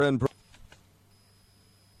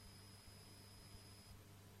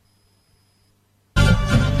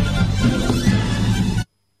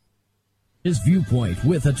His Viewpoint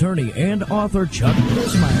with attorney and author Chuck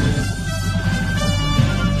Crismier.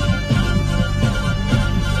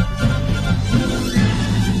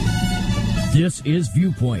 This is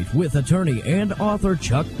Viewpoint with attorney and author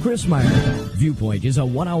Chuck Crismier. Viewpoint is a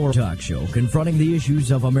 1-hour talk show confronting the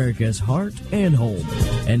issues of America's heart and home.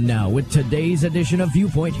 And now with today's edition of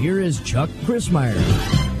Viewpoint, here is Chuck Crismier.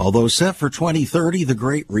 Although set for 2030, the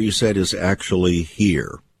Great Reset is actually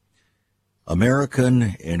here.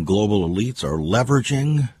 American and global elites are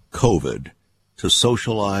leveraging COVID to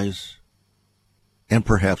socialize and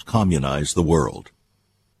perhaps communize the world.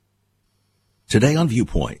 Today on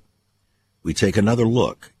Viewpoint, we take another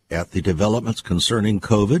look at the developments concerning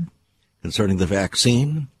COVID, concerning the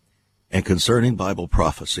vaccine, and concerning Bible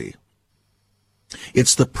prophecy.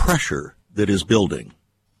 It's the pressure that is building.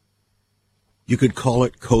 You could call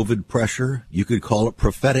it COVID pressure. You could call it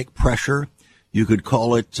prophetic pressure. You could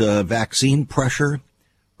call it vaccine pressure.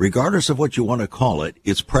 Regardless of what you want to call it,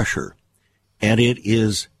 it's pressure. And it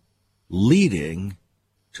is leading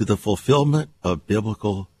to the fulfillment of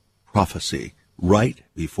biblical prophecy right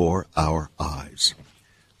before our eyes.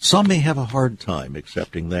 Some may have a hard time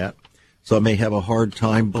accepting that. Some may have a hard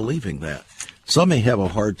time believing that. Some may have a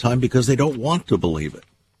hard time because they don't want to believe it.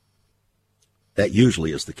 That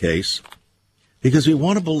usually is the case. Because we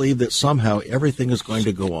want to believe that somehow everything is going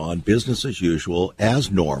to go on business as usual, as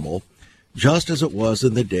normal, just as it was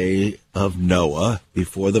in the day of Noah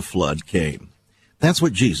before the flood came. That's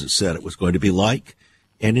what Jesus said it was going to be like,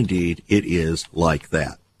 and indeed it is like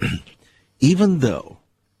that. Even though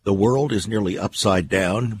the world is nearly upside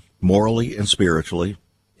down, morally and spiritually,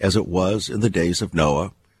 as it was in the days of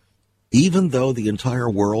Noah, even though the entire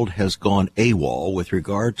world has gone AWOL with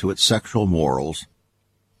regard to its sexual morals,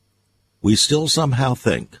 we still somehow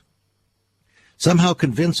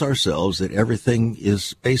convince ourselves that everything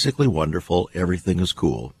is basically wonderful, everything is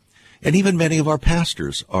cool. And even many of our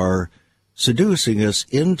pastors are seducing us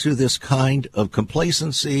into this kind of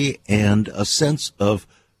complacency and a sense of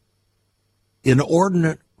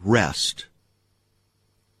inordinate rest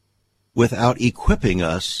without equipping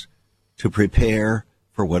us to prepare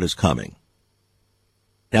for what is coming.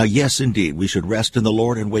 Now, yes, indeed, we should rest in the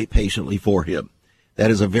Lord and wait patiently for Him.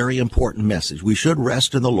 That is a very important message. We should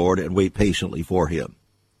rest in the Lord and wait patiently for Him.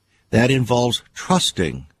 That involves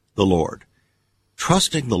trusting the Lord.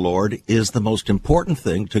 Trusting the Lord is the most important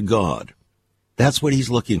thing to God. That's what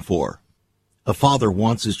He's looking for. A father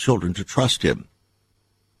wants his children to trust Him.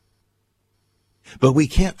 But we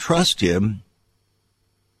can't trust Him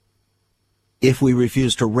if we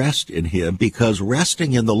refuse to rest in Him, because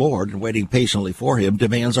resting in the Lord and waiting patiently for Him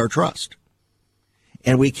demands our trust.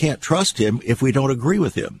 And we can't trust Him if we don't agree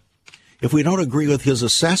with Him. If we don't agree with His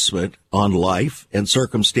assessment on life and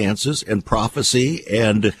circumstances and prophecy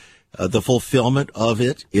and the fulfillment of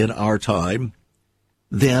it in our time,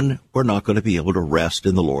 then we're not going to be able to rest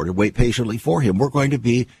in the Lord and wait patiently for Him. We're going to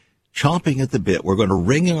be chomping at the bit. We're going to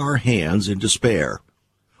wring our hands in despair.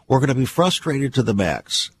 We're going to be frustrated to the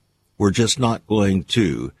max. We're just not going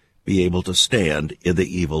to be able to stand in the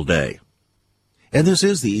evil day. And this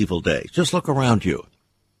is the evil day. Just look around you.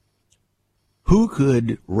 Who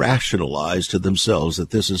could rationalize to themselves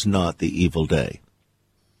that this is not the evil day?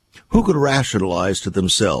 Who could rationalize to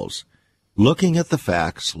themselves, looking at the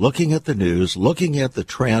facts, looking at the news, looking at the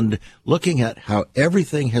trend, looking at how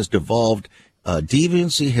everything has devolved,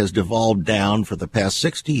 deviancy has devolved down for the past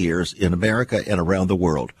 60 years in America and around the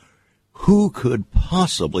world? Who could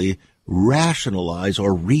possibly rationalize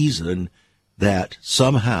or reason that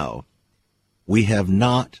somehow we have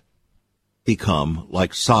not become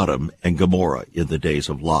like Sodom and Gomorrah in the days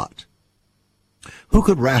of Lot? Who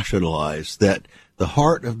could rationalize that the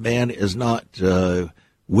heart of man is not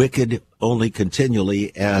wicked only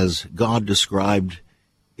continually as God described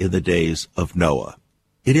in the days of Noah?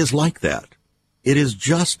 It is like that. It is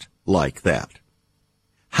just like that.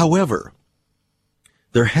 However,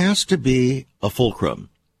 there has to be a fulcrum.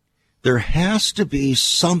 There has to be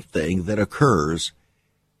something that occurs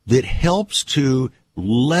that helps to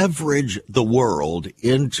leverage the world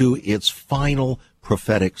into its final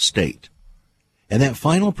prophetic state. And that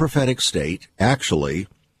final prophetic state actually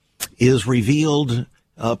is revealed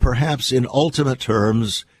perhaps in ultimate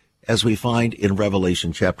terms as we find in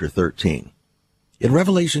Revelation chapter 13. In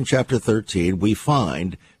Revelation chapter 13, we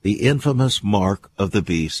find the infamous mark of the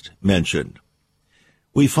beast mentioned.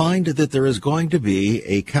 We find that there is going to be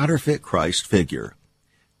a counterfeit Christ figure,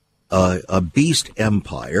 a beast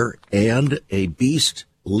empire, and a beast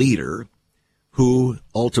leader who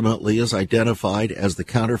ultimately is identified as the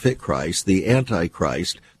counterfeit Christ, the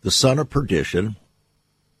Antichrist, the son of perdition,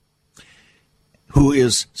 who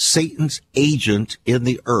is Satan's agent in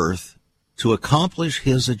the earth to accomplish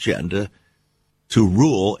his agenda to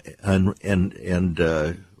rule and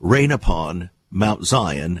reign upon Mount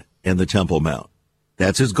Zion and the Temple Mount.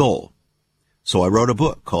 That's his goal. So I wrote a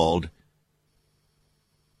book called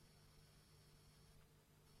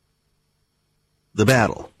The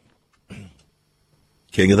Battle,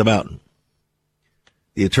 King of the Mountain.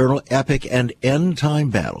 The eternal epic and end-time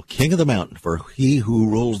battle, King of the Mountain, for he who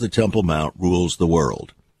rules the Temple Mount rules the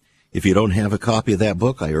world. If you don't have a copy of that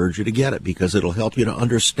book, I urge you to get it because it'll help you to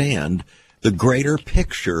understand the greater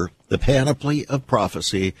picture, the panoply of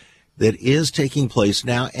prophecy that is taking place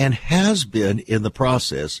now and has been in the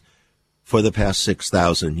process for the past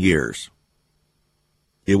 6,000 years.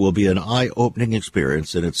 It will be an eye-opening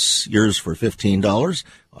experience, and it's yours for $15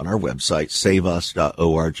 on our website,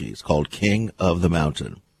 saveus.org. It's called King of the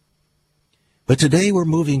Mountain. But today we're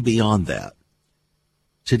moving beyond that.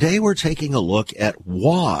 Today we're taking a look at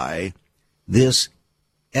why this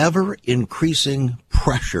ever-increasing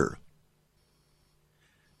pressure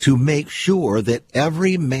to make sure that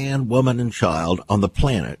every man, woman, and child on the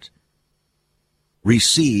planet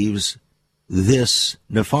receives this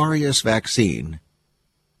nefarious vaccine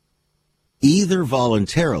either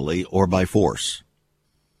voluntarily or by force.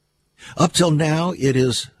 Up till now, it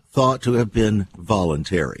is thought to have been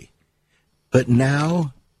voluntary. But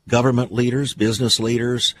now, government leaders, business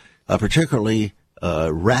leaders, particularly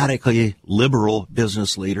radically liberal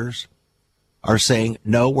business leaders, are saying,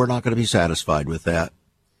 no, we're not going to be satisfied with that.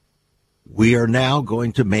 We are now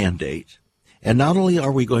going to mandate. And not only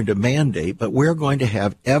are we going to mandate, but we're going to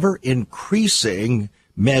have ever-increasing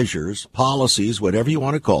measures, policies, whatever you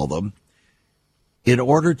want to call them, in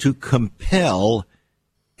order to compel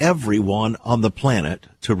everyone on the planet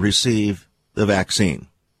to receive the vaccine.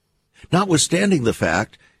 Notwithstanding the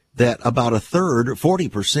fact that about a third,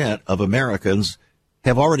 40% of Americans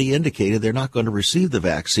have already indicated they're not going to receive the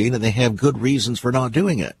vaccine, and they have good reasons for not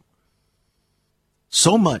doing it.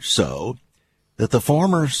 So much so that the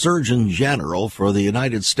former Surgeon General for the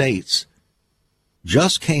United States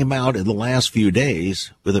just came out in the last few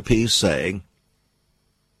days with a piece saying,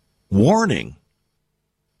 warning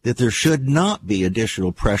that there should not be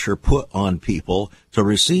additional pressure put on people to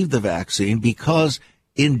receive the vaccine because,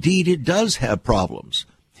 indeed, it does have problems.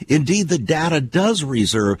 Indeed, the data does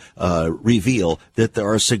reveal that there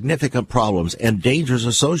are significant problems and dangers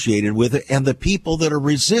associated with it, and the people that are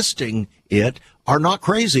resisting it are not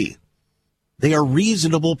crazy. They are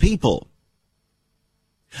reasonable people.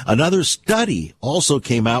 Another study also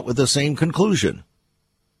came out with the same conclusion.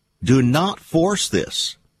 Do not force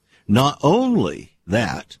this. Not only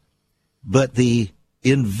that, but the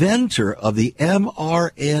inventor of the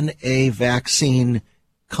mRNA vaccine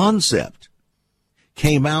concept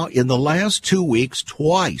came out in the last 2 weeks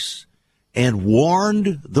twice and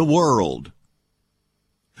warned the world,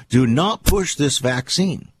 do not push this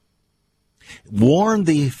vaccine. Warned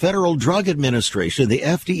the Federal Drug Administration, the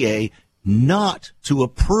FDA, not to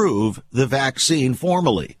approve the vaccine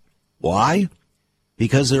formally. Why?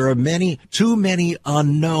 Because there are too many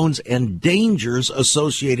unknowns and dangers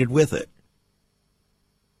associated with it.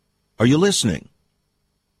 Are you listening?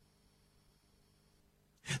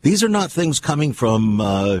 These are not things coming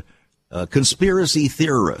from conspiracy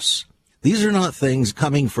theorists. These are not things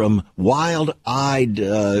coming from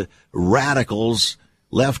wild-eyed radicals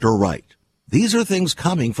left or right. These are things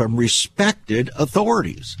coming from respected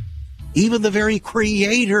authorities. Even the very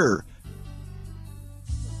creator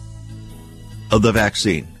of the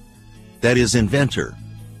vaccine, that is, inventor,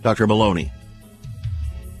 Dr. Maloney.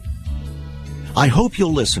 I hope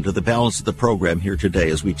you'll listen to the balance of the program here today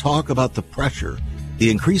as we talk about the pressure, the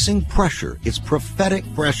increasing pressure. It's prophetic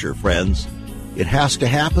pressure, friends. It has to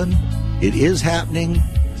happen. It is happening.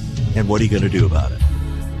 And what are you going to do about it?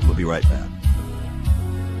 We'll be right back.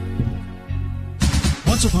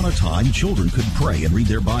 Once upon a time, children could pray and read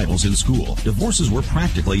their Bibles in school. Divorces were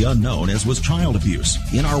practically unknown, as was child abuse.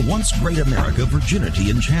 In our once great America,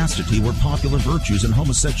 virginity and chastity were popular virtues and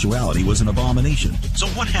homosexuality was an abomination. So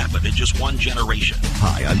what happened in just one generation?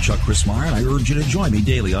 Hi, I'm Chuck Chrismeyer, and I urge you to join me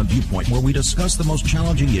daily on Viewpoint, where we discuss the most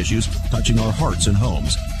challenging issues touching our hearts and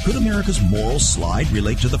homes. Could America's moral slide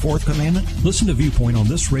relate to the fourth commandment? Listen to Viewpoint on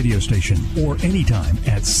this radio station or anytime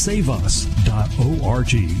at saveus.org.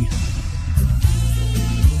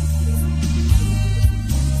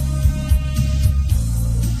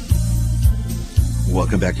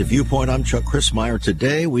 Welcome back to Viewpoint. I'm Chuck Chrismeyer.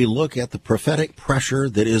 Today we look at the prophetic pressure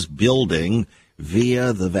that is building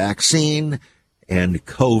via the vaccine and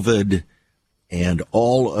COVID and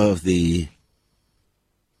all of the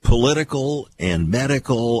political and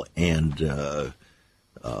medical and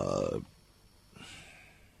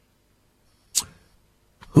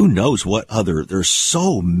who knows what other, there's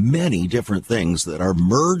so many different things that are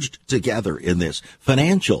merged together in this.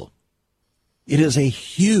 Financial. It is a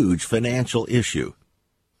huge financial issue.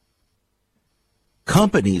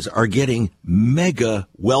 Companies are getting mega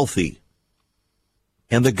wealthy,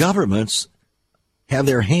 and the governments have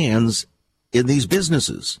their hands in these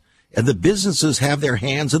businesses, and the businesses have their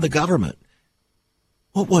hands in the government.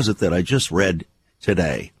 What was it that I just read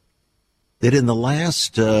today? That in the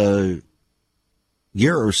last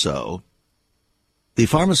year or so, the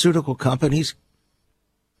pharmaceutical companies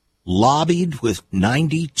lobbied with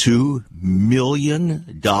 $92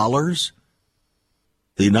 million the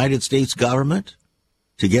United States government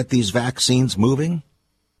to get these vaccines moving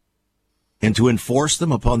and to enforce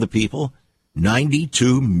them upon the people.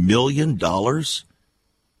 $92 million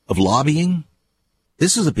of lobbying.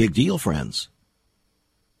 This is a big deal, friends.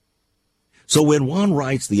 So when one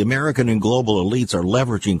writes the American and global elites are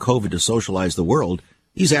leveraging COVID to socialize the world,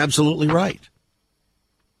 he's absolutely right.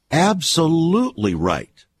 Absolutely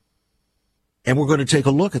right. And we're going to take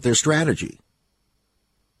a look at their strategy.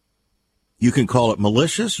 You can call it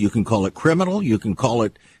malicious, you can call it criminal, you can call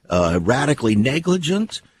it radically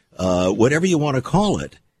negligent, whatever you want to call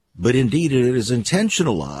it. But indeed, it is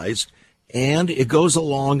intentionalized, and it goes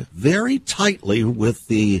along very tightly with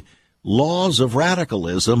the Laws of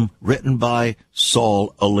Radicalism written by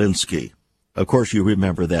Saul Alinsky. Of course, you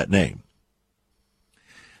remember that name.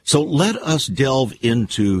 So let us delve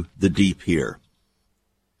into the deep here.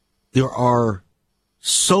 There are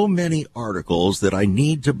so many articles that I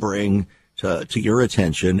need to bring to your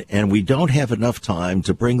attention, and we don't have enough time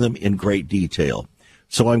to bring them in great detail.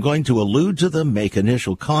 So I'm going to allude to them, make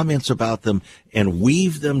initial comments about them, and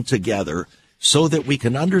weave them together so that we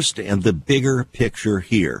can understand the bigger picture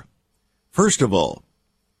here. First of all,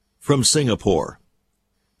 from Singapore,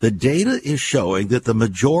 the data is showing that the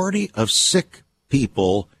majority of sick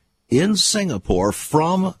people in Singapore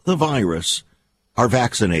from the virus are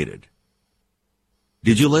vaccinated.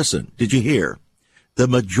 Did you listen? Did you hear? The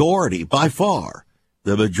majority, by far,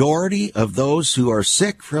 the majority of those who are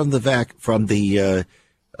sick from the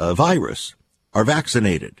virus are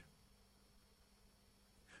vaccinated.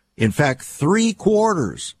 In fact,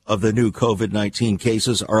 3/4 of the new COVID-19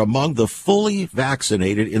 cases are among the fully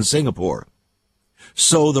vaccinated in Singapore.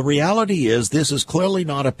 So the reality is this is clearly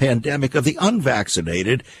not a pandemic of the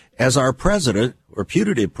unvaccinated, as our president, or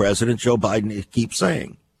putative president, Joe Biden, keeps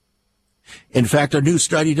saying. In fact, a new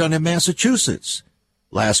study done in Massachusetts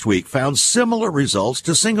last week found similar results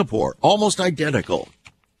to Singapore, almost identical.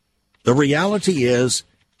 The reality is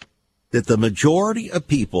that the majority of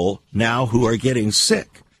people now who are getting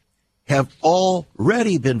sick have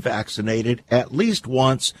already been vaccinated at least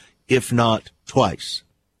once, if not twice.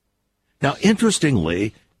 Now,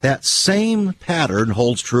 interestingly, that same pattern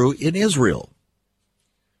holds true in Israel.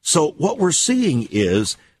 So what we're seeing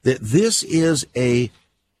is that this is a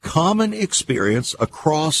common experience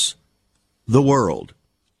across the world.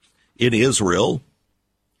 In Israel,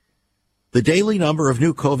 the daily number of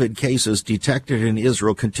new COVID cases detected in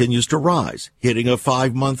Israel continues to rise, hitting a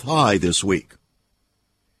 5-month high this week.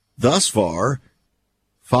 Thus far,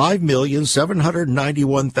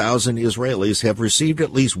 5,791,000 Israelis have received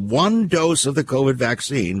at least one dose of the COVID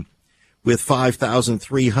vaccine, with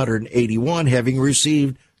 5,381 having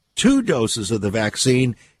received 2 doses of the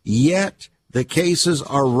vaccine, yet the cases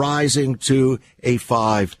are rising to a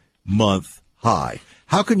 5-month high.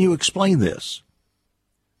 How can you explain this?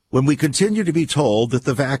 When we continue to be told that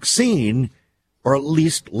the vaccine, or at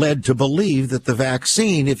least led to believe that the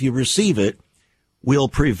vaccine, if you receive it, will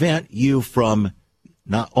prevent you from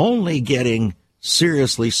not only getting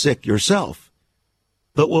seriously sick yourself,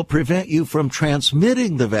 but will prevent you from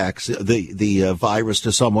transmitting the virus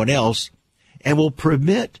to someone else, and will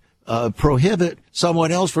prohibit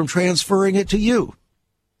someone else from transferring it to you.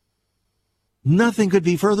 Nothing could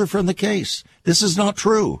be further from the case. This is not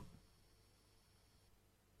true.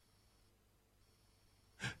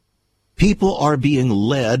 People are being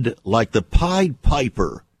led like the Pied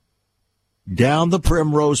Piper down the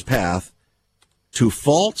primrose path to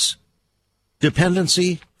false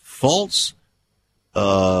dependency, false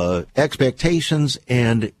expectations,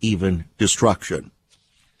 and even destruction.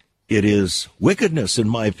 It is wickedness, in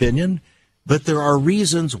my opinion, but there are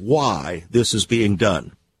reasons why this is being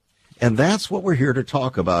done. And that's what we're here to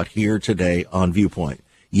talk about here today on Viewpoint.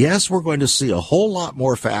 Yes, we're going to see a whole lot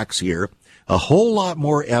more facts here, a whole lot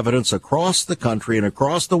more evidence across the country and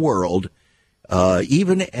across the world,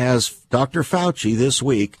 even as Dr. Fauci this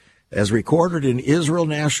week as recorded in Israel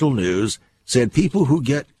National News, said people who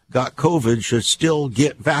got COVID should still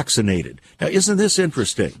get vaccinated. Now, isn't this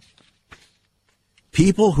interesting?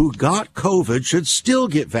 People who got COVID should still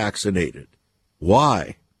get vaccinated.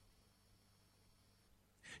 Why?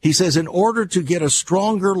 He says in order to get a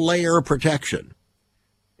stronger layer of protection.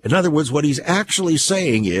 In other words, what he's actually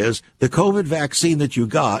saying is the COVID vaccine that you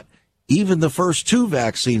got, even the first two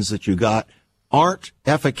vaccines that you got, aren't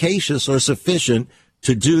efficacious or sufficient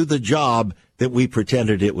to do the job that we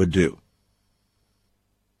pretended it would do.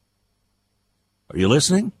 Are you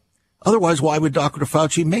listening? Otherwise, why would Dr.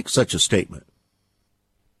 Fauci make such a statement?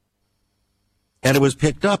 And it was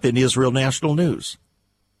picked up in Israel National News.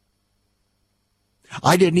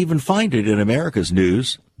 I didn't even find it in America's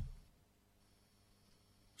news.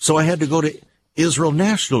 So I had to go to Israel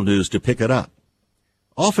National News to pick it up.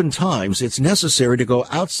 Oftentimes, it's necessary to go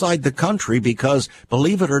outside the country because,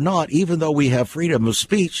 believe it or not, even though we have freedom of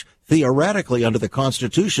speech, theoretically under the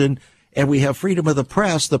Constitution, and we have freedom of the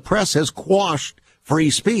press has quashed free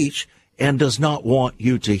speech and does not want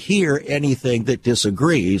you to hear anything that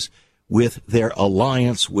disagrees with their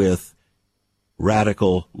alliance with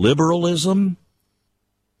radical liberalism,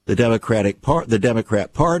 the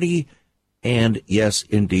Democrat Party, and yes,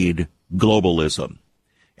 indeed, globalism.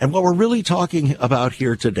 And what we're really talking about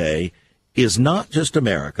here today is not just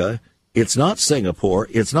America, it's not Singapore,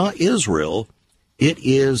 it's not Israel, it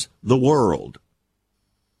is the world.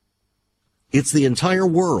 It's the entire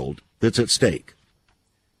world that's at stake.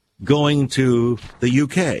 Going to the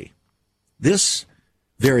UK. This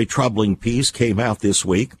very troubling piece came out this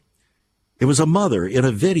week. It was a mother in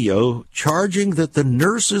a video charging that the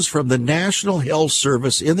nurses from the National Health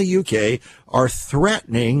Service in the UK are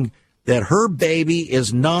threatening that her baby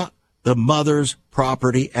is not the mother's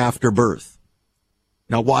property after birth.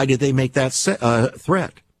 Now, why did they make that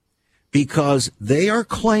threat? Because they are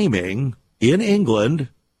claiming in England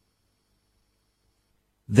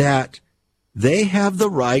that they have the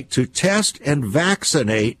right to test and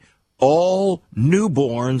vaccinate all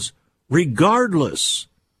newborns regardless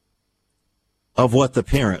of what the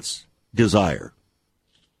parents desire.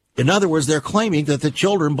 In other words, they're claiming that the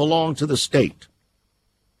children belong to the state.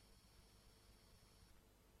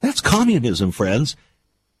 That's communism, friends.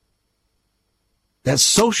 That's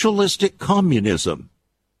socialistic communism.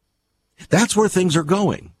 That's where things are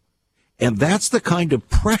going. And that's the kind of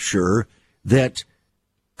pressure that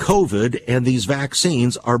COVID and these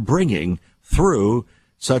vaccines are bringing through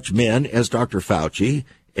such men as Dr. Fauci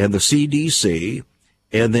and the CDC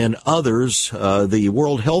and then others, the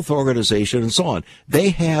World Health Organization and so on. They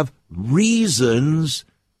have reasons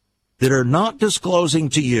that are not disclosing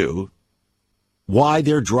to you why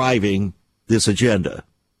they're driving this agenda.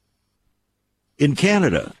 In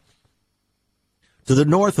Canada, to the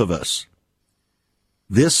north of us,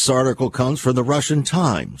 this article comes from the Russian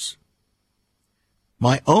Times.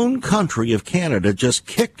 My own country of Canada just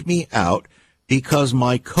kicked me out because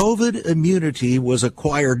my COVID immunity was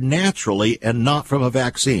acquired naturally and not from a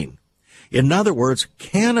vaccine. In other words,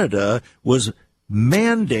 Canada was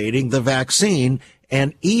mandating the vaccine,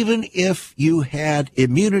 and even if you had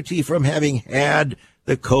immunity from having had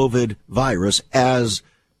the COVID virus, as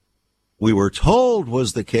we were told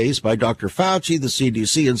was the case by Dr. Fauci, the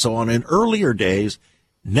CDC, and so on in earlier days,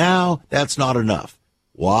 now that's not enough.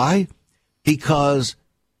 Why? Because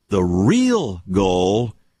the real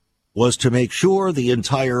goal was to make sure the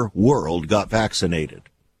entire world got vaccinated.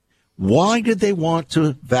 Why did they want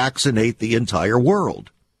to vaccinate the entire world?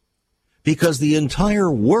 Because the entire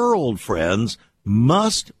world, friends,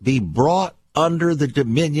 must be brought under the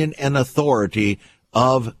dominion and authority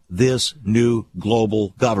of this new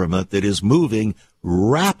global government that is moving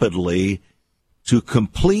rapidly to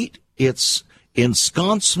complete its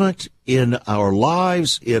ensconcement in our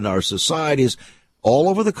lives, in our societies, all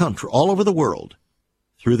over the country, all over the world,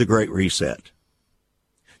 through the Great Reset.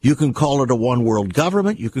 You can call it a one world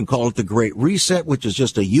government. You can call it the Great Reset, which is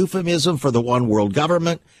just a euphemism for the one world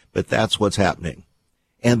government, but that's what's happening.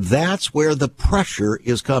 And that's where the pressure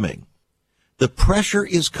is coming. The pressure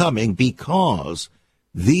is coming because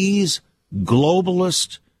these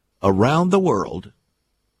globalists around the world,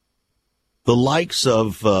 the likes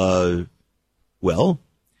of,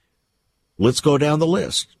 let's go down the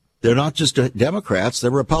list. They're not just Democrats,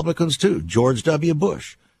 they're Republicans too. George W.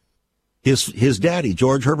 Bush, his daddy,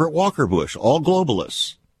 George Herbert Walker Bush, all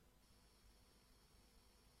globalists.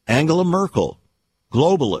 Angela Merkel,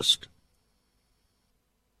 globalist.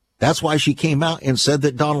 That's why she came out and said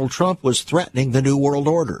that Donald Trump was threatening the New World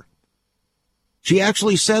Order. She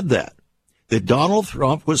actually said that Donald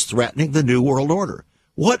Trump was threatening the New World Order.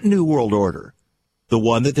 What New World Order? The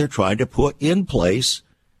one that they're trying to put in place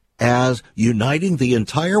as uniting the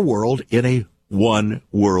entire world in a one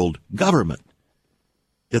world government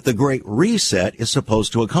that the Great Reset is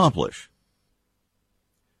supposed to accomplish.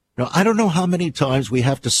 Now, I don't know how many times we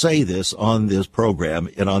have to say this on this program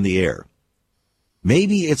and on the air.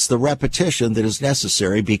 Maybe it's the repetition that is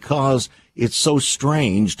necessary because it's so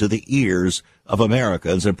strange to the ears of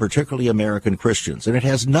Americans, and particularly American Christians. And it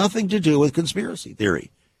has nothing to do with conspiracy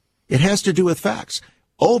theory. It has to do with facts,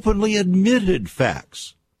 openly admitted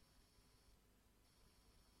facts.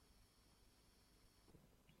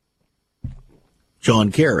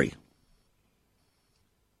 John Kerry,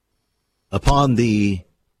 upon the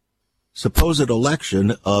supposed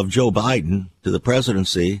election of Joe Biden to the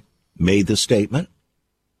presidency, made the statement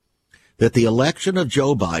that the election of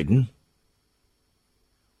Joe Biden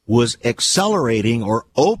was accelerating or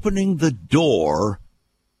opening the door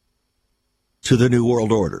to the New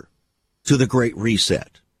World Order, to the Great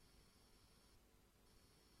Reset.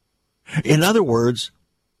 In other words,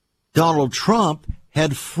 Donald Trump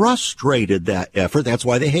had frustrated that effort. That's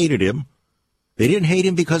why they hated him. They didn't hate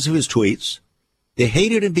him because of his tweets. They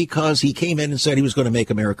hated him because he came in and said he was going to make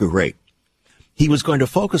America great. He was going to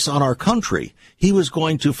focus on our country. He was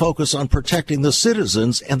going to focus on protecting the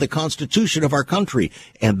citizens and the Constitution of our country.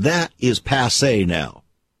 And that is passé now.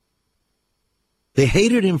 They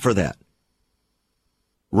hated him for that.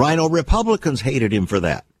 Rhino Republicans hated him for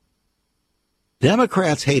that.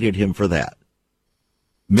 Democrats hated him for that.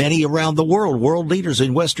 Many around the world leaders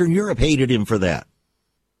in Western Europe hated him for that,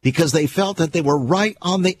 because they felt that they were right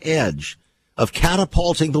on the edge of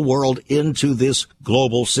catapulting the world into this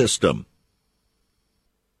global system.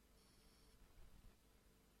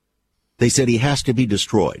 They said he has to be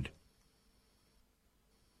destroyed.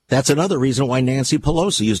 That's another reason why Nancy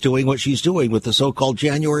Pelosi is doing what she's doing with the so-called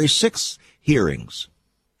January 6th hearings.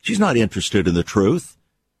 She's not interested in the truth.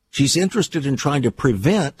 She's interested in trying to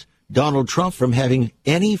prevent Donald Trump from having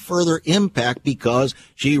any further impact because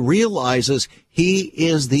she realizes he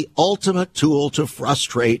is the ultimate tool to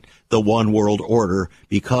frustrate the one world order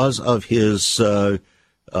because of his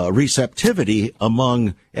receptivity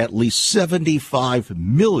among at least 75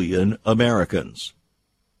 million Americans.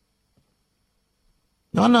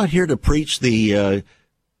 Now, I'm not here to preach the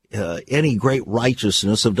any great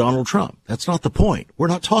righteousness of Donald Trump. That's not the point. We're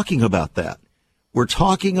not talking about that. We're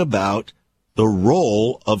talking about the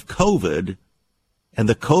role of COVID and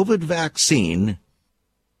the COVID vaccine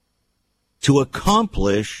to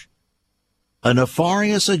accomplish a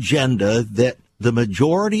nefarious agenda that the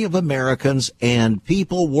majority of Americans and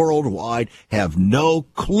people worldwide have no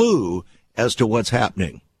clue as to what's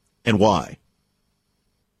happening and why.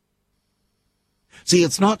 See,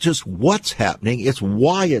 it's not just what's happening, it's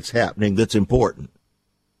why it's happening that's important.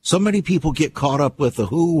 So many people get caught up with the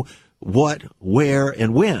who, what, where,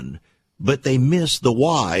 and when, but they miss the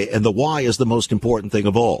why, and the why is the most important thing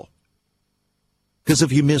of all. Because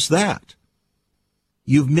if you miss that,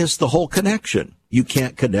 you've missed the whole connection. You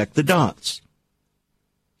can't connect the dots.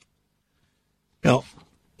 Now,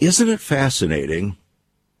 isn't it fascinating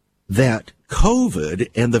that COVID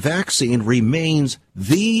and the vaccine remains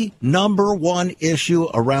the number one issue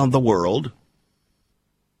around the world,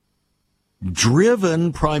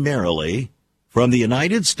 driven primarily from the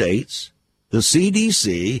United States, the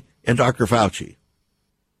CDC, and Dr. Fauci,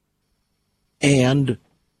 and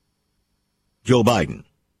Joe Biden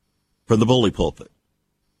from the bully pulpit.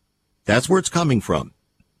 That's where it's coming from.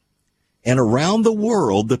 And around the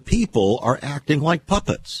world, the people are acting like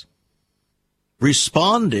puppets,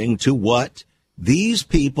 responding to what these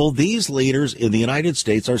people, these leaders in the United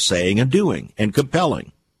States are saying and doing and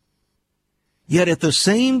compelling. Yet at the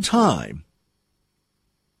same time,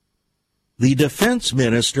 the defense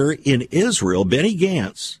minister in Israel, Benny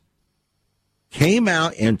Gantz, came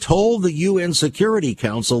out and told the UN Security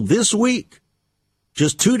Council this week,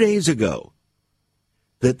 just 2 days ago,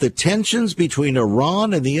 that the tensions between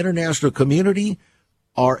Iran and the international community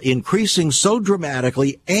are increasing so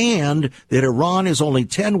dramatically, and that Iran is only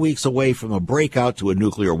 10 weeks away from a breakout to a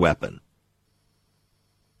nuclear weapon.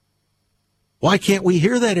 Why can't we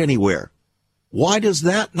hear that anywhere? Why does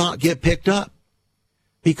that not get picked up?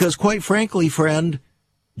 Because quite frankly, friend,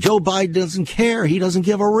 Joe Biden doesn't care. He doesn't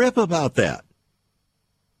give a rip about that.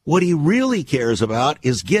 What he really cares about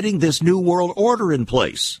is getting this new world order in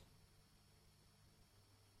place.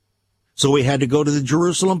 So we had to go to the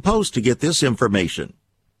Jerusalem Post to get this information.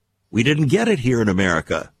 We didn't get it here in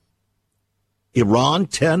America. Iran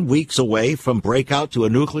 10 weeks away from breakout to a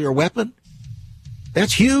nuclear weapon?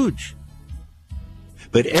 That's huge.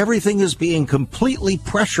 But everything is being completely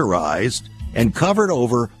pressurized and covered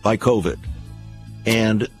over by COVID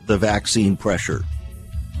and the vaccine pressure.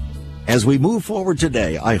 As we move forward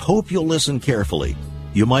today, I hope you'll listen carefully.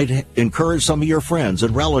 You might encourage some of your friends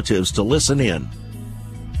and relatives to listen in.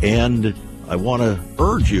 And I want to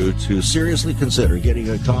urge you to seriously consider getting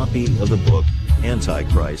a copy of the book,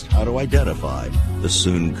 Antichrist, How to Identify the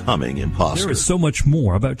Soon Coming Imposter. There is so much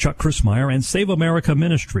more about Chuck Crismier and Save America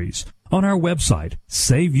Ministries on our website,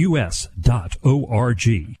 saveus.org.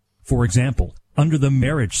 For example, under the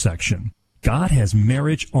marriage section, God has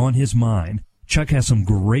marriage on his mind. Chuck has some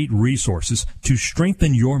great resources to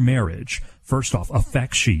strengthen your marriage. First off, a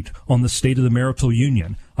fact sheet on the state of the marital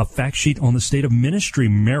union, a fact sheet on the state of ministry,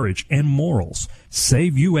 marriage, and morals.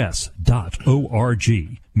 SaveUS.org.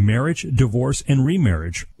 Marriage, divorce, and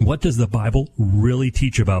remarriage. What does the Bible really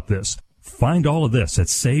teach about this? Find all of this at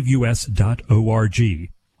SaveUS.org.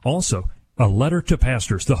 Also, a letter to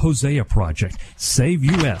pastors, the Hosea Project,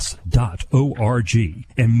 SaveUS.org,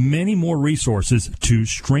 and many more resources to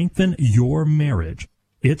strengthen your marriage.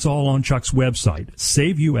 It's all on Chuck's website,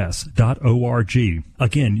 SaveUS.org.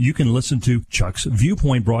 Again, you can listen to Chuck's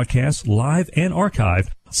Viewpoint broadcast live and archived.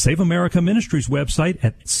 Save America Ministries website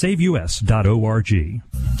at SaveUS.org.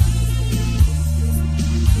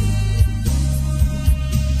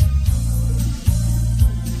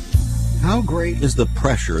 How great is the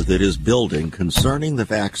pressure that is building concerning the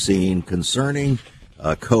vaccine, concerning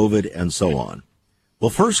COVID, and so on?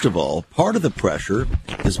 Well, first of all, part of the pressure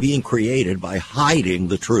is being created by hiding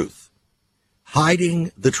the truth.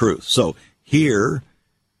 Hiding the truth. So here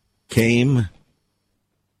came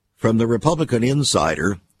from the Republican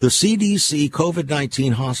Insider, the CDC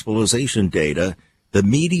COVID-19 hospitalization data the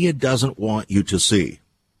media doesn't want you to see.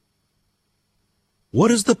 What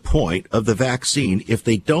is the point of the vaccine if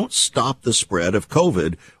they don't stop the spread of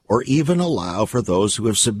COVID or even allow for those who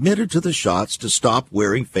have submitted to the shots to stop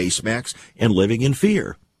wearing face masks and living in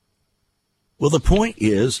fear? Well, the point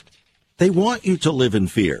is they want you to live in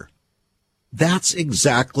fear. That's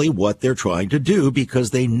exactly what they're trying to do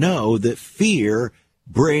because they know that fear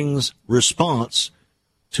brings response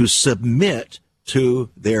to submit to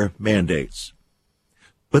their mandates.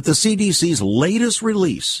 But the CDC's latest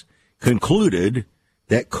release concluded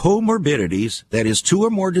that comorbidities, that is, two or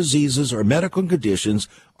more diseases or medical conditions,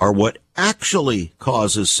 are what actually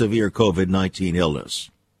causes severe COVID-19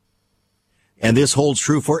 illness. And this holds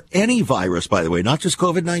true for any virus, by the way, not just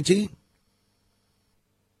COVID-19.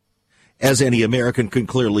 As any American can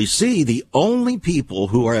clearly see, the only people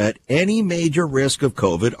who are at any major risk of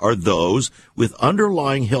COVID are those with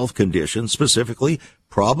underlying health conditions, specifically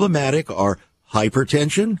problematic are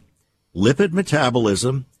hypertension, lipid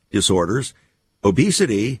metabolism disorders,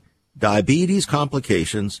 obesity, diabetes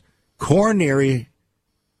complications, coronary,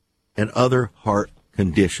 and other heart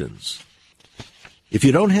conditions. If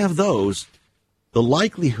you don't have those, the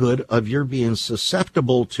likelihood of your being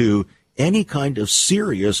susceptible to any kind of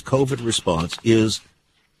serious COVID response is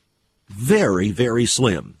very, very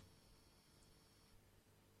slim.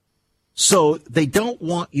 So they don't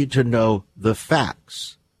want you to know the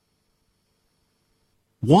facts.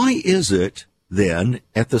 Why is it then,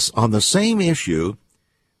 on the same issue,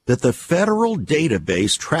 that the federal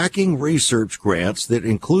database tracking research grants that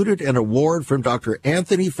included an award from Dr.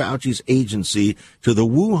 Anthony Fauci's agency to the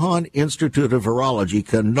Wuhan Institute of Virology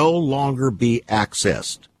can no longer be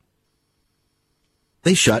accessed?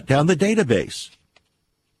 They shut down the database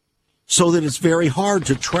so that it's very hard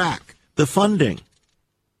to track the funding.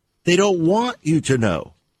 They don't want you to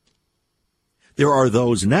know. There are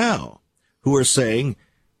those now who are saying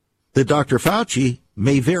that Dr. Fauci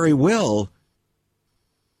may very well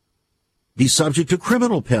be subject to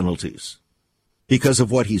criminal penalties because of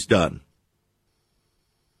what he's done.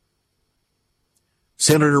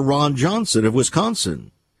 Senator Ron Johnson of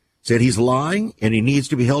Wisconsin said he's lying and he needs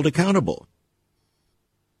to be held accountable.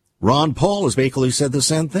 Ron Paul has basically said the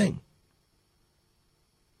same thing.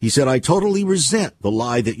 He said, I totally resent the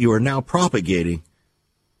lie that you are now propagating.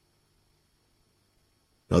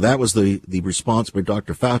 Now, that was the response by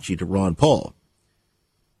Dr. Fauci to Ron Paul.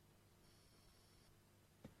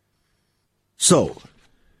 So,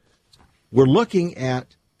 we're looking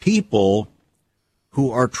at people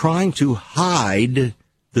who are trying to hide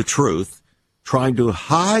the truth, trying to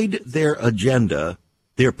hide their agenda,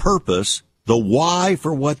 their purpose, the why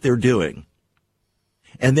for what they're doing,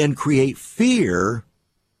 and then create fear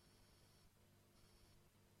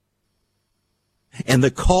and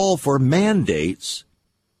the call for mandates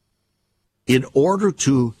in order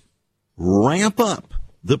to ramp up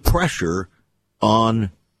the pressure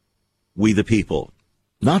on we the people.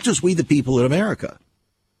 Not just we the people in America,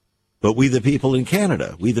 but we the people in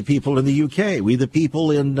Canada, we the people in the UK, we the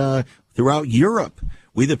people in throughout Europe,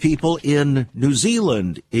 we the people in New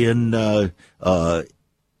Zealand, in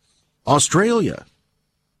Australia.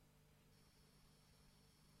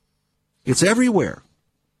 It's everywhere.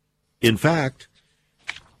 In fact,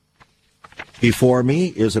 before me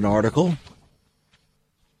is an article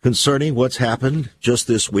concerning what's happened just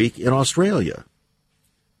this week in Australia.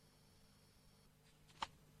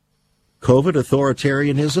 COVID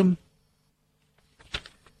authoritarianism.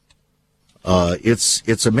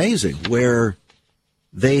 It's amazing where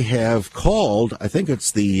they have called, I think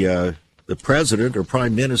it's the president or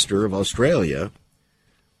prime minister of Australia,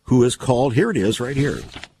 who has called, here it is right here,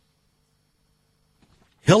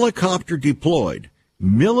 helicopter deployed,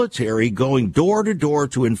 military going door to door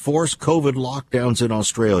to enforce COVID lockdowns in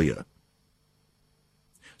Australia.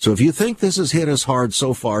 So if you think this has hit us hard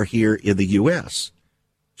so far here in the U.S.,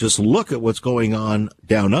 just look at what's going on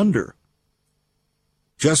down under.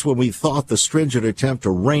 Just when we thought the stringent attempt to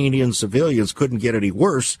rein in civilians couldn't get any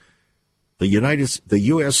worse, the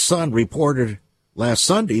U.S. Sun reported last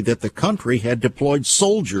Sunday that the country had deployed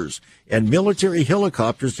soldiers and military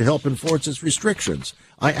helicopters to help enforce its restrictions.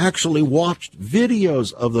 I actually watched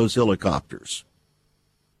videos of those helicopters.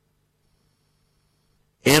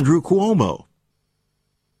 Andrew Cuomo,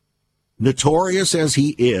 notorious as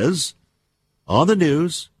he is on the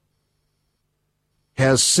news,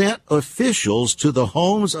 has sent officials to the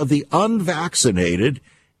homes of the unvaccinated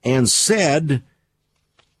and said,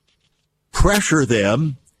 pressure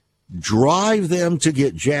them, drive them to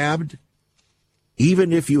get jabbed,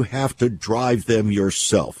 even if you have to drive them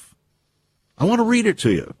yourself. I want to read it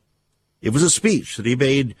to you. It was a speech that he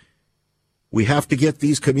made. We have to get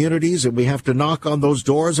these communities and we have to knock on those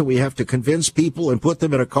doors and we have to convince people and put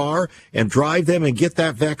them in a car and drive them and get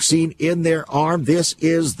that vaccine in their arm. This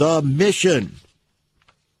is the mission.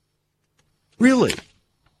 Really?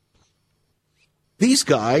 These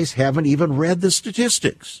guys haven't even read the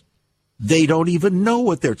statistics. They don't even know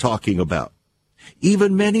what they're talking about.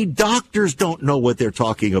 Even many doctors don't know what they're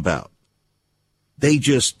talking about. They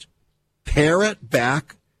just parrot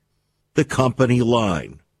back the company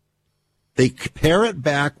line. They parrot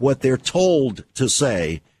back what they're told to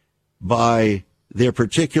say by their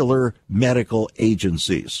particular medical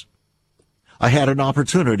agencies. I had an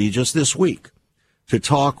opportunity just this week to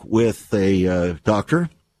talk with a doctor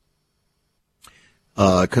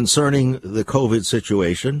concerning the COVID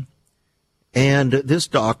situation, and this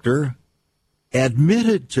doctor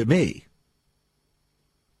admitted to me,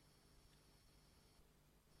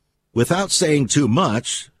 without saying too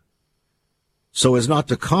much, so as not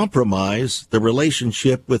to compromise the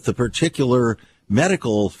relationship with the particular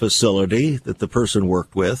medical facility that the person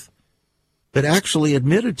worked with, but actually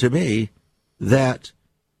admitted to me that,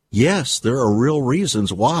 yes, there are real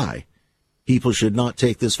reasons why people should not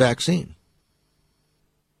take this vaccine.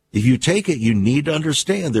 If you take it, you need to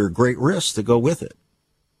understand there are great risks that go with it.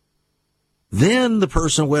 Then the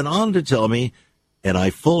person went on to tell me, and I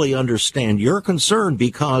fully understand your concern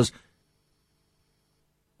because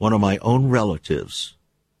one of my own relatives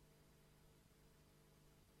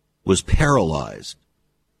was paralyzed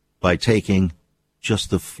by taking just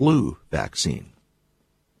the flu vaccine.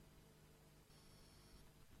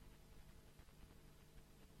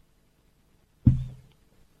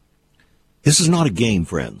 This is not a game,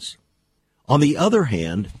 friends. On the other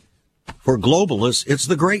hand, for globalists, it's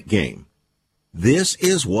the great game. This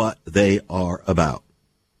is what they are about.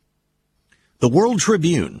 The World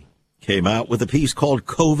Tribune came out with a piece called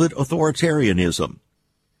COVID Authoritarianism.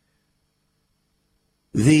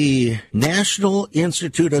 The National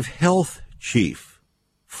Institute of Health chief,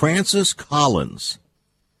 Francis Collins,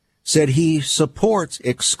 said he supports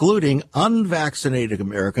excluding unvaccinated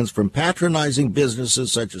Americans from patronizing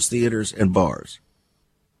businesses such as theaters and bars.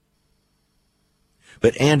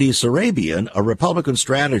 But Andy Sarabian, a Republican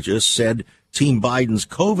strategist, said Team Biden's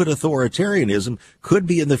COVID authoritarianism could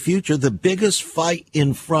be in the future the biggest fight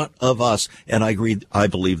in front of us, and I agree. I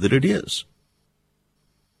believe that it is.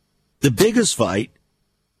 The biggest fight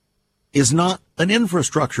is not an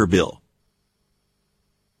infrastructure bill.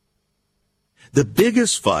 The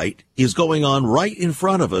biggest fight is going on right in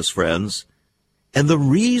front of us, friends, and the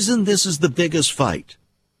reason this is the biggest fight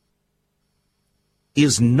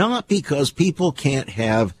is not because people can't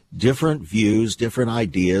have different views, different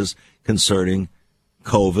ideas concerning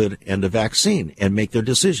COVID and the vaccine and make their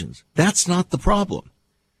decisions. That's not the problem.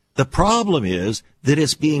 The problem is that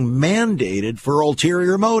it's being mandated for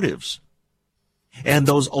ulterior motives. And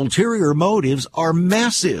those ulterior motives are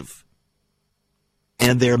massive.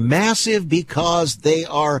 And they're massive because they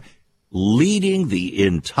are leading the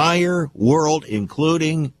entire world,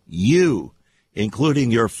 including you, including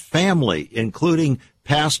your family, including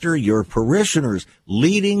pastor, your parishioners,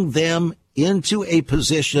 leading them into a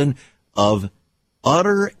position of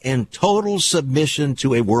utter and total submission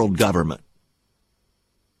to a world government.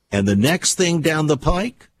 And the next thing down the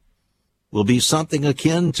pike will be something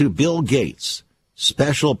akin to Bill Gates'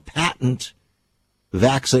 special patent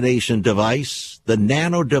vaccination device, the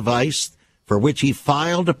nano device, for which he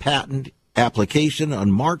filed a patent application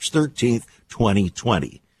on March 13th,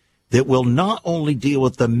 2020, that will not only deal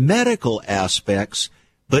with the medical aspects,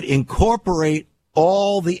 but incorporate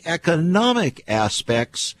all the economic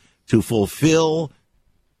aspects to fulfill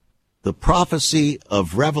the prophecy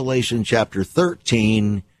of Revelation chapter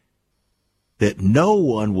 13, that no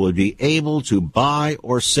one would be able to buy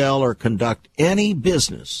or sell or conduct any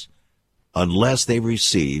business unless they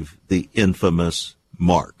receive the infamous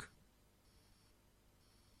mark.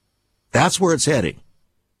 That's where it's heading.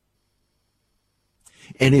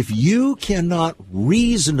 And if you cannot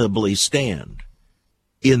reasonably stand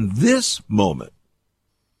in this moment,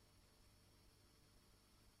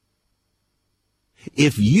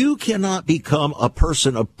 if you cannot become a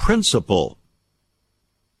person of principle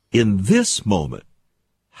in this moment,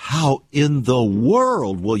 how in the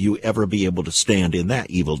world will you ever be able to stand in that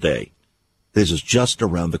evil day? This is just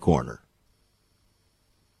around the corner.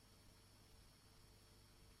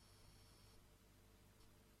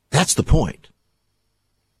 That's the point.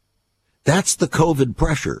 That's the COVID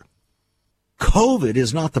pressure. COVID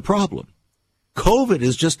is not the problem. COVID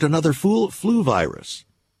is just another flu virus.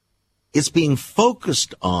 It's being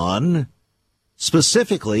focused on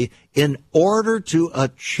specifically in order to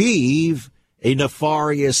achieve a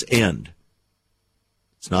nefarious end.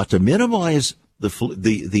 It's not to minimize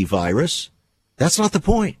the virus. That's not the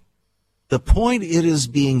point. The point, it is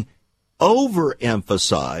being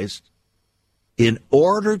overemphasized in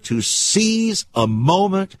order to seize a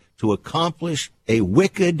moment to accomplish a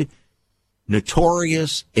wicked,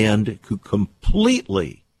 notorious end, to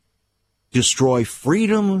completely destroy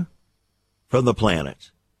freedom from the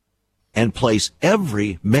planet and place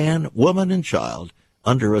every man, woman, and child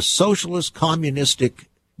under a socialist communistic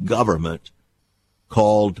government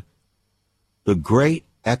called the Great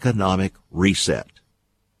Economic Reset.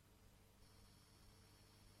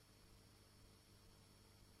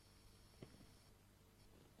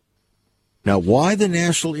 Now, why the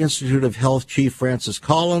National Institute of Health Chief Francis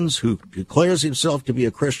Collins, who declares himself to be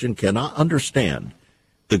a Christian, cannot understand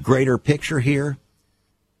the greater picture here,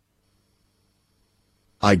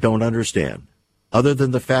 I don't understand. Other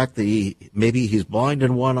than the fact that maybe he's blind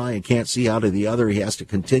in one eye and can't see out of the other, he has to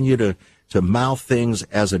continue to mouth things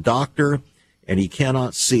as a doctor, and he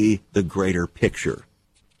cannot see the greater picture.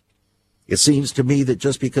 It seems to me that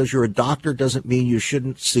just because you're a doctor doesn't mean you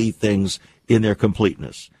shouldn't see things in their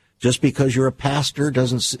completeness. Just because you're a pastor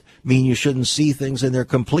doesn't mean you shouldn't see things in their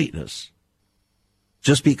completeness.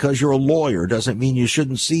 Just because you're a lawyer doesn't mean you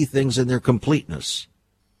shouldn't see things in their completeness.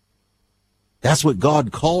 That's what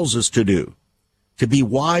God calls us to do, to be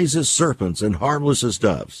wise as serpents and harmless as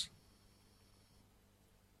doves.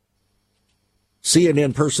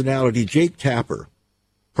 CNN personality Jake Tapper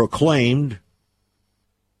proclaimed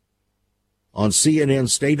on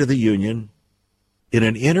CNN's State of the Union in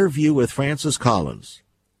an interview with Francis Collins.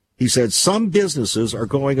 He said some businesses are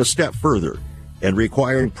going a step further and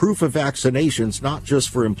requiring proof of vaccinations not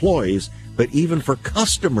just for employees, but even for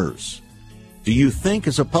customers. Do you think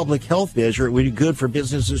as a public health measure it would be good for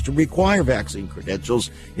businesses to require vaccine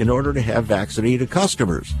credentials in order to have vaccinated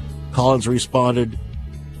customers? Collins responded,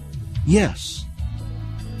 yes.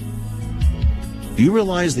 Do you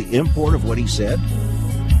realize the import of what he said?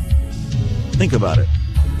 Think about it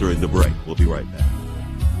during the break. We'll be right back.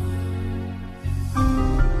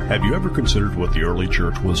 Have you ever considered what the early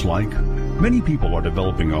church was like? Many people are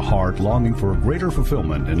developing a heart longing for a greater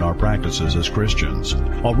fulfillment in our practices as Christians.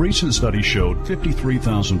 A recent study showed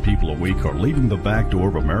 53,000 people a week are leaving the back door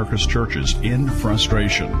of America's churches in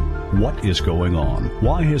frustration. What is going on?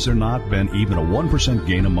 Why has there not been even a 1%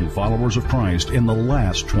 gain among followers of Christ in the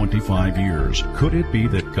last 25 years? Could it be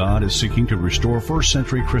that God is seeking to restore first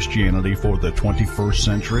century Christianity for the 21st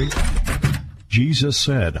century? Jesus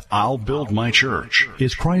said, I'll build my church.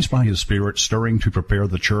 Is Christ by his Spirit stirring to prepare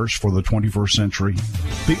the church for the 21st century?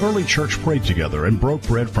 The early church prayed together and broke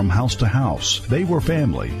bread from house to house. They were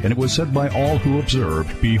family, and it was said by all who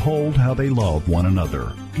observed, behold how they love one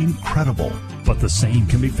another. Incredible. But the same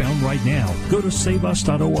can be found right now. Go to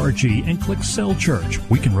saveus.org and click Cell Church.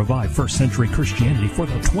 We can revive first century Christianity for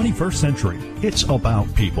the 21st century. It's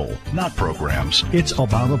about people, not programs. It's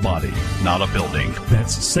about a body, not a building.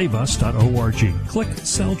 That's saveus.org. Click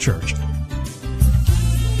Cell Church.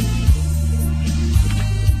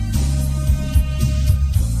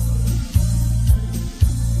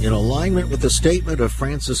 In alignment with the statement of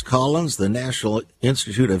Francis Collins, the National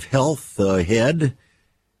Institute of Health head,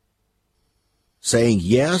 saying,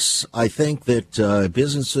 yes, I think that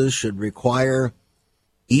businesses should require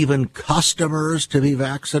even customers to be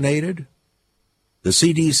vaccinated. The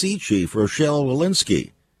CDC chief, Rochelle Walensky,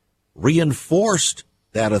 reinforced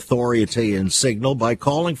that authoritarian signal by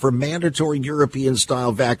calling for mandatory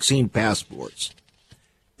European-style vaccine passports.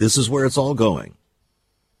 This is where it's all going.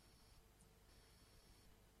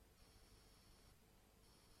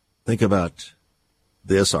 Think about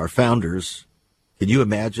this. Our founders, can you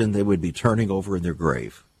imagine they would be turning over in their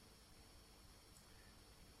grave?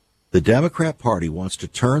 The Democrat Party wants to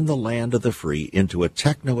turn the land of the free into a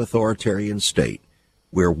techno-authoritarian state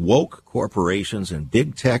where woke corporations and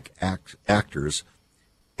big tech actors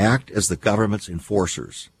act as the government's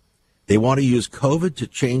enforcers. They want to use COVID to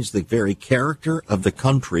change the very character of the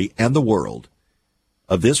country and the world,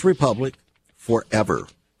 of this republic, forever.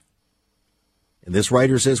 And this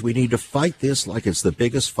writer says we need to fight this like it's the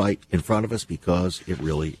biggest fight in front of us, because it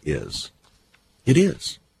really is. It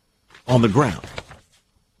is. On the ground.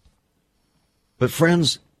 But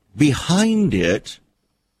friends, behind it,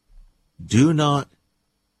 do not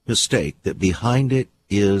mistake that behind it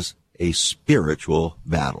is a spiritual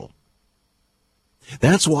battle.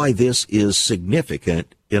 That's why this is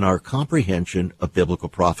significant in our comprehension of biblical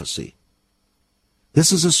prophecy.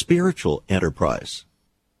 This is a spiritual enterprise.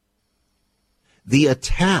 The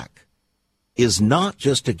attack is not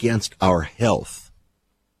just against our health.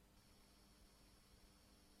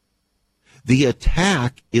 The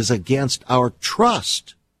attack is against our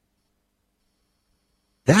trust.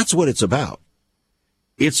 That's what it's about.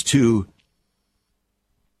 It's to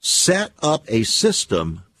set up a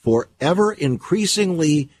system for ever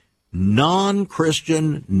increasingly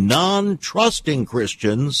non-Christian, non-trusting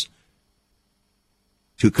Christians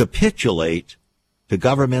to capitulate to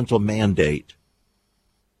governmental mandate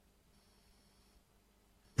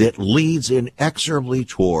that leads inexorably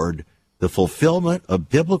toward the fulfillment of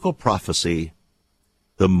biblical prophecy,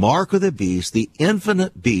 the mark of the beast, the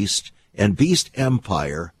infinite beast and beast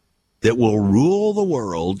empire that will rule the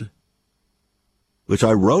world, which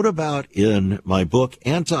I wrote about in my book,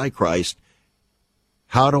 Antichrist,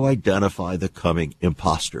 How to Identify the Coming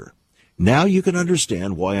Imposter. Now you can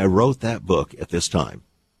understand why I wrote that book at this time.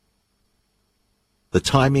 The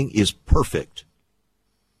timing is perfect.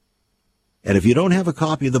 And if you don't have a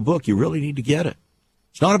copy of the book, you really need to get it.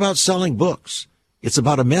 It's not about selling books. It's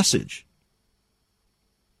about a message.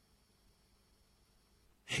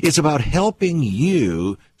 It's about helping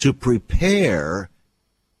you to prepare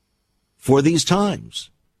for these times.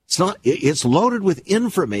 It's loaded with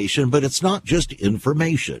information, but it's not just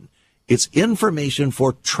information. It's information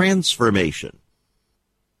for transformation.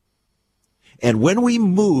 And when we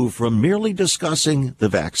move from merely discussing the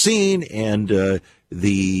vaccine and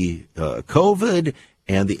the COVID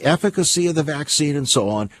and the efficacy of the vaccine and so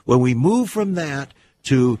on, when we move from that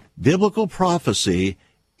to biblical prophecy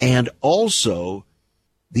and also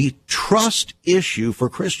the trust issue for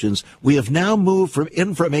Christians, we have now moved from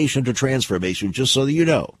information to transformation, just so that you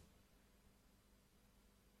know.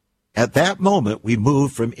 At that moment, we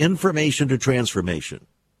moved from information to transformation.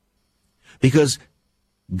 Because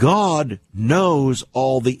God knows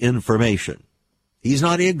all the information. He's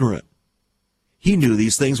not ignorant. He knew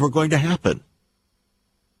these things were going to happen.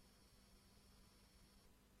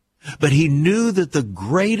 But he knew that the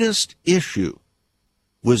greatest issue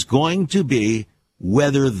was going to be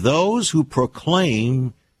whether those who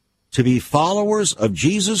proclaim to be followers of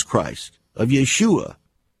Jesus Christ, of Yeshua,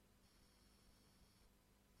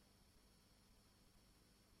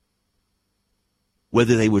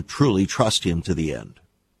 whether they would truly trust him to the end.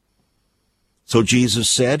 So Jesus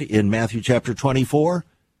said in Matthew chapter 24,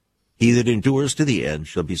 he that endures to the end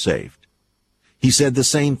shall be saved. He said the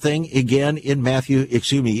same thing again in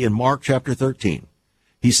in Mark chapter 13.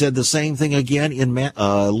 He said the same thing again in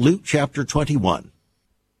Luke chapter 21.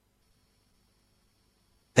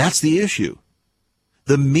 That's the issue.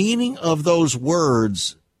 The meaning of those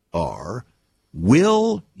words are,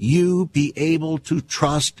 will you be able to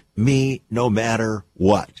trust me no matter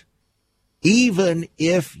what? Even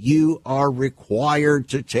if you are required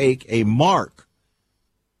to take a mark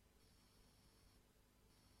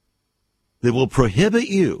that will prohibit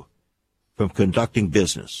you from conducting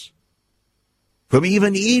business, from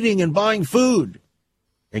even eating and buying food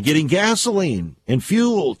and getting gasoline and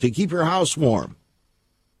fuel to keep your house warm.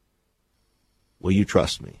 Will you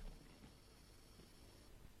trust me?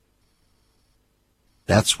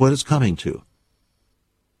 That's what it's coming to.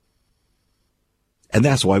 And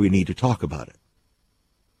that's why we need to talk about it.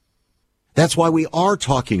 That's why we are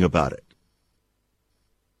talking about it.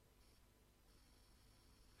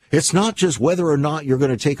 It's not just whether or not you're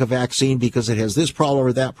going to take a vaccine because it has this problem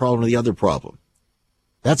or that problem or the other problem.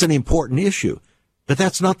 That's an important issue, but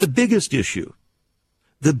that's not the biggest issue.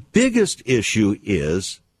 The biggest issue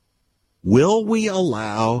is, will we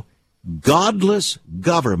allow godless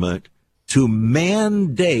government to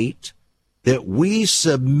mandate that we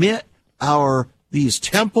submit these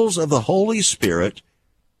temples of the Holy Spirit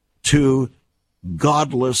to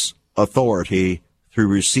godless authority through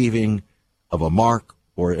receiving of a mark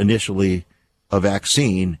or initially a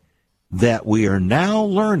vaccine that we are now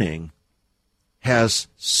learning has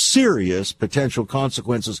serious potential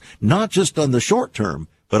consequences, not just on the short term,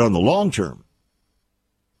 but on the long term.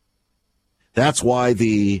 That's why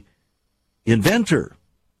the inventor,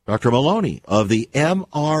 Dr. Maloney, of the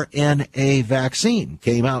mRNA vaccine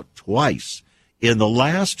came out twice in the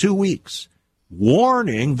last 2 weeks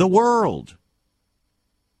warning the world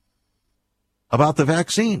about the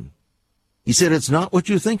vaccine. He said, it's not what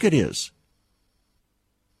you think it is.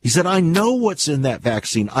 He said, I know what's in that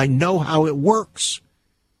vaccine. I know how it works.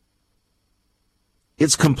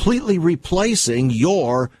 It's completely replacing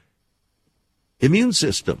your immune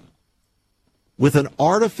system with an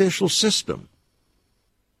artificial system.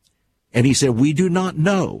 And he said, we do not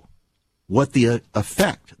know what the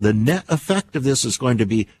net effect of this is going to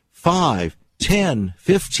be 5, 10,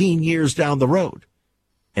 15 years down the road.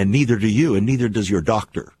 And neither do you, and neither does your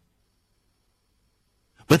doctor.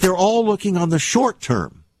 But they're all looking on the short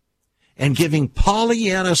term and giving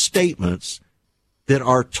Pollyanna statements that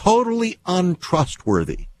are totally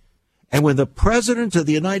untrustworthy. And when the President of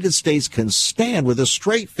the United States can stand with a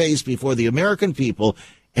straight face before the American people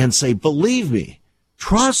and say, believe me,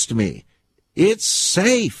 trust me, it's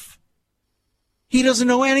safe. He doesn't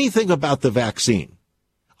know anything about the vaccine.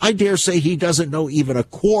 I dare say he doesn't know even a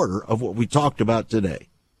quarter of what we talked about today.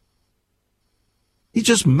 He's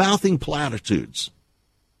just mouthing platitudes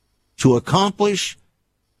to accomplish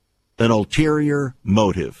an ulterior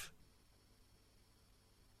motive.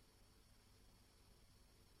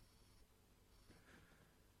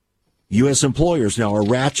 U.S. employers now are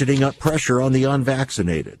ratcheting up pressure on the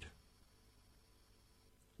unvaccinated,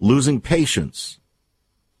 losing patience.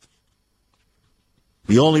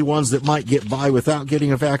 The only ones that might get by without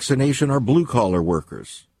getting a vaccination are blue-collar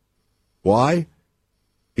workers. Why?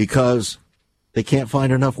 Because they can't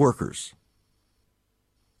find enough workers.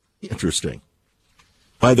 Interesting.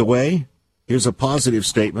 By the way, here's a positive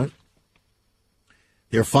statement.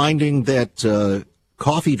 They're finding that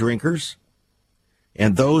coffee drinkers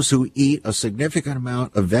and those who eat a significant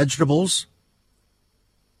amount of vegetables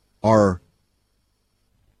are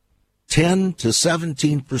 10 to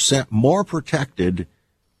 17% more protected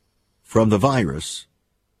from the virus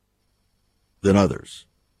than others.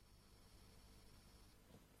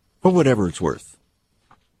 For whatever it's worth.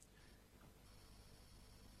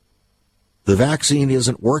 The vaccine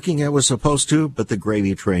isn't working as it was supposed to, but the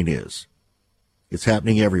gravy train is. It's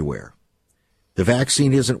happening everywhere. The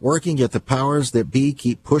vaccine isn't working, yet the powers that be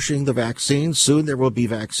keep pushing the vaccine. Soon there will be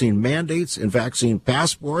vaccine mandates and vaccine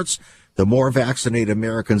passports. The more vaccinated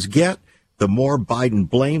Americans get, the more Biden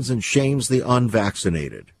blames and shames the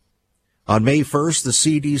unvaccinated. On May 1st, the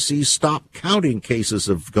CDC stopped counting cases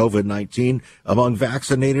of COVID-19 among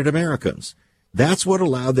vaccinated Americans. That's what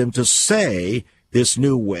allowed them to say this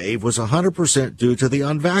new wave was 100% due to the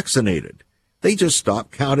unvaccinated. They just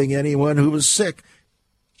stopped counting anyone who was sick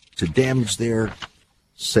to damage their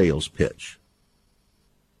sales pitch.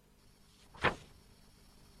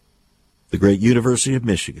 The great University of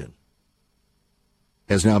Michigan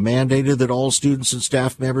has now mandated that all students and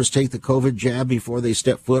staff members take the COVID jab before they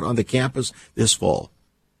step foot on the campus this fall.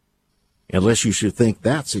 Unless you should think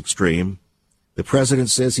that's extreme, the president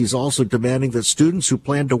says he's also demanding that students who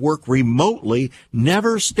plan to work remotely,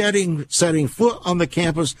 never setting foot on the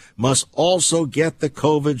campus, must also get the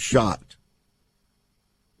COVID shot.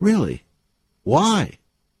 Really? Why?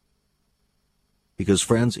 Because,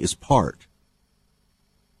 friends, it's part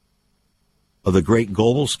of the great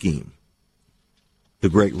global scheme, the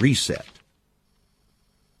Great Reset,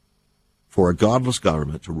 for a godless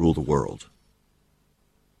government to rule the world.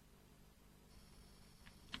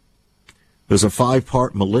 There's a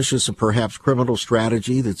 5-part malicious and perhaps criminal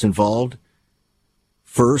strategy that's involved.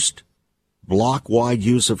 First, block-wide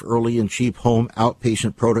use of early and cheap home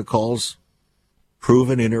outpatient protocols,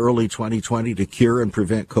 proven in early 2020 to cure and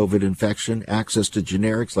prevent COVID infection. Access to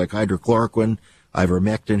generics like hydrochloroquine,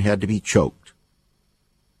 ivermectin had to be choked.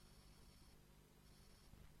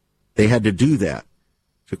 They had to do that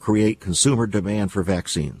to create consumer demand for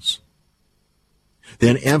vaccines.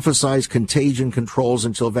 Then emphasize contagion controls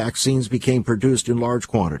until vaccines became produced in large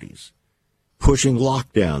quantities. pushing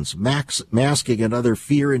lockdowns, masking, and other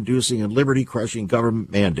fear-inducing and liberty-crushing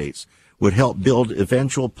government mandates would help build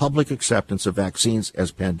eventual public acceptance of vaccines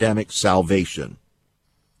as pandemic salvation.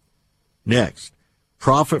 Next,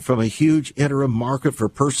 profit from a huge interim market for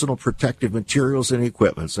personal protective materials and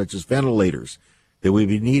equipment, such as ventilators, that would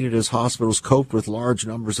be needed as hospitals coped with large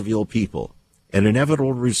numbers of ill people. An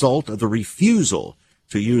inevitable result of the refusal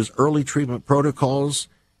to use early treatment protocols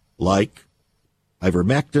like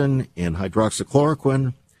ivermectin and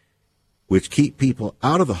hydroxychloroquine, which keep people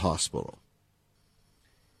out of the hospital.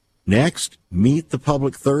 Next, meet the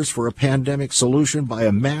public thirst for a pandemic solution by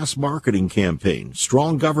a mass marketing campaign,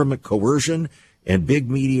 strong government coercion, and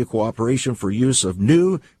big media cooperation for use of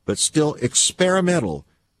new but still experimental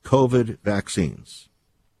COVID vaccines.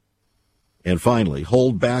 And finally,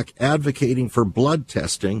 hold back advocating for blood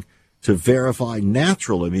testing to verify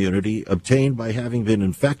natural immunity obtained by having been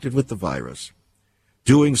infected with the virus.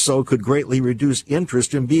 Doing so could greatly reduce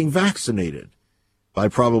interest in being vaccinated by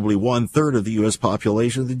probably 1/3 of the U.S.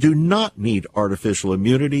 population that do not need artificial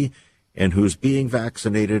immunity and whose being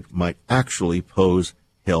vaccinated might actually pose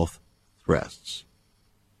health threats.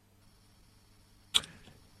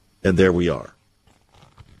 And there we are.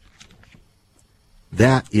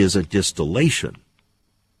 That is a distillation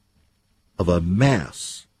of a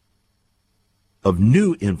mass of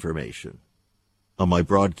new information on my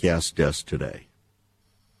broadcast desk today.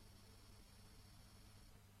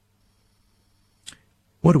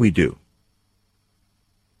 What do?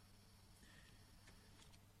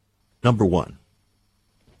 Number one,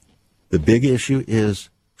 the big issue is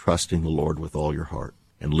trusting the Lord with all your heart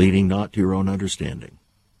and leaning not to your own understanding.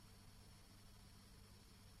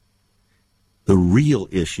 The real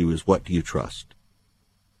issue is, what do you trust?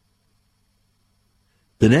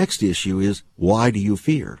 The next issue is, why do you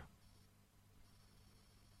fear?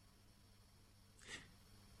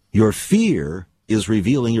 Your fear is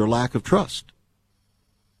revealing your lack of trust.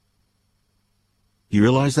 Do you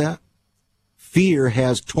realize that? Fear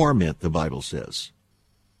has torment, the Bible says.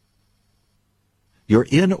 Your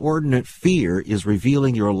inordinate fear is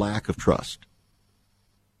revealing your lack of trust.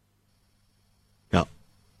 Now,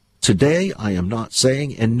 today I am not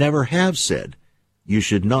saying, and never have said, you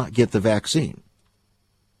should not get the vaccine.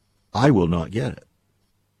 I will not get it.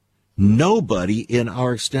 Nobody in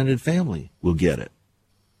our extended family will get it.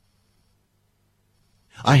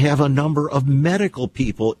 I have a number of medical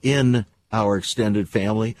people in our extended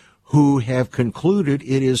family who have concluded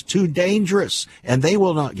it is too dangerous and they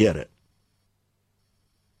will not get it.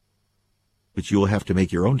 But you will have to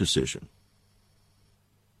make your own decision.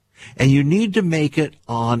 And you need to make it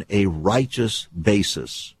on a righteous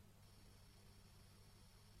basis,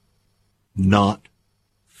 not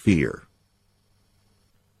fear.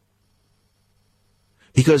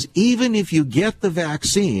 Because even if you get the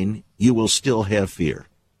vaccine, you will still have fear.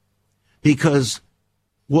 Because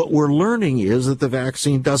what we're learning is that the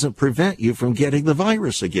vaccine doesn't prevent you from getting the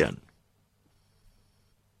virus again.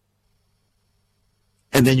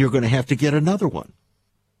 And then you're going to have to get another one.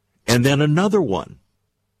 And then another one.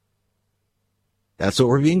 That's what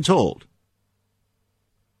we're being told.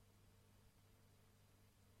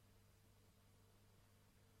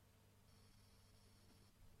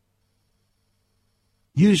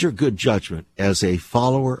 Use your good judgment as a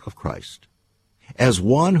follower of Christ, as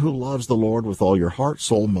one who loves the Lord with all your heart,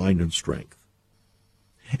 soul, mind, and strength,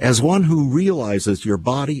 as one who realizes your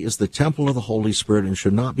body is the temple of the Holy Spirit and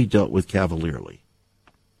should not be dealt with cavalierly.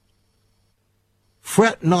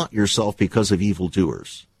 Fret not yourself because of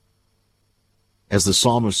evildoers, as the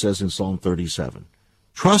psalmist says in Psalm 37.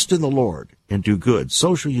 Trust in the Lord and do good,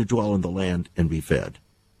 so shall you dwell in the land and be fed.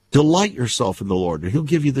 Delight yourself in the Lord, and he'll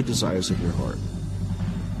give you the desires of your heart.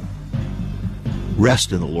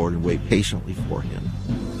 Rest in the Lord and wait patiently for him.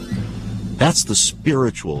 That's the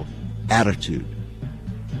spiritual attitude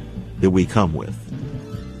that we come with.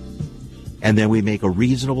 And then we make a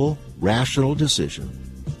reasonable, rational decision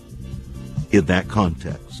in that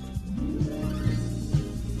context.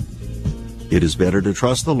 It is better to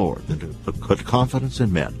trust the Lord than to put confidence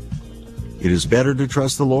in men. It is better to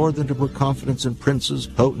trust the Lord than to put confidence in princes,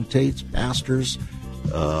 potentates, pastors,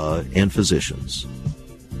 and physicians.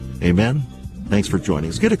 Amen? Thanks for joining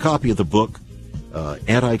us. Get a copy of the book,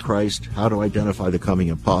 Antichrist, How to Identify the Coming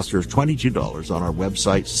Imposters, $22 on our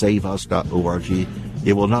website, saveus.org.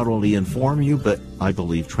 It will not only inform you, but I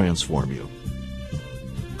believe transform you.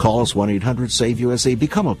 Call us 1-800-SAVE-USA.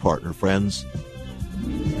 Become a partner, friends.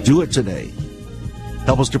 Do it today.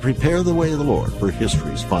 Help us to prepare the way of the Lord for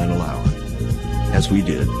history's final hour, as we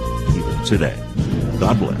did even today.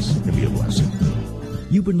 God bless and be a blessing.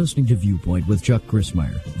 You've been listening to Viewpoint with Chuck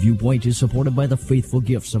Chrismeyer. Viewpoint is supported by the faithful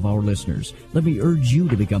gifts of our listeners. Let me urge you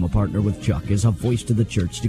to become a partner with Chuck as a voice to the church to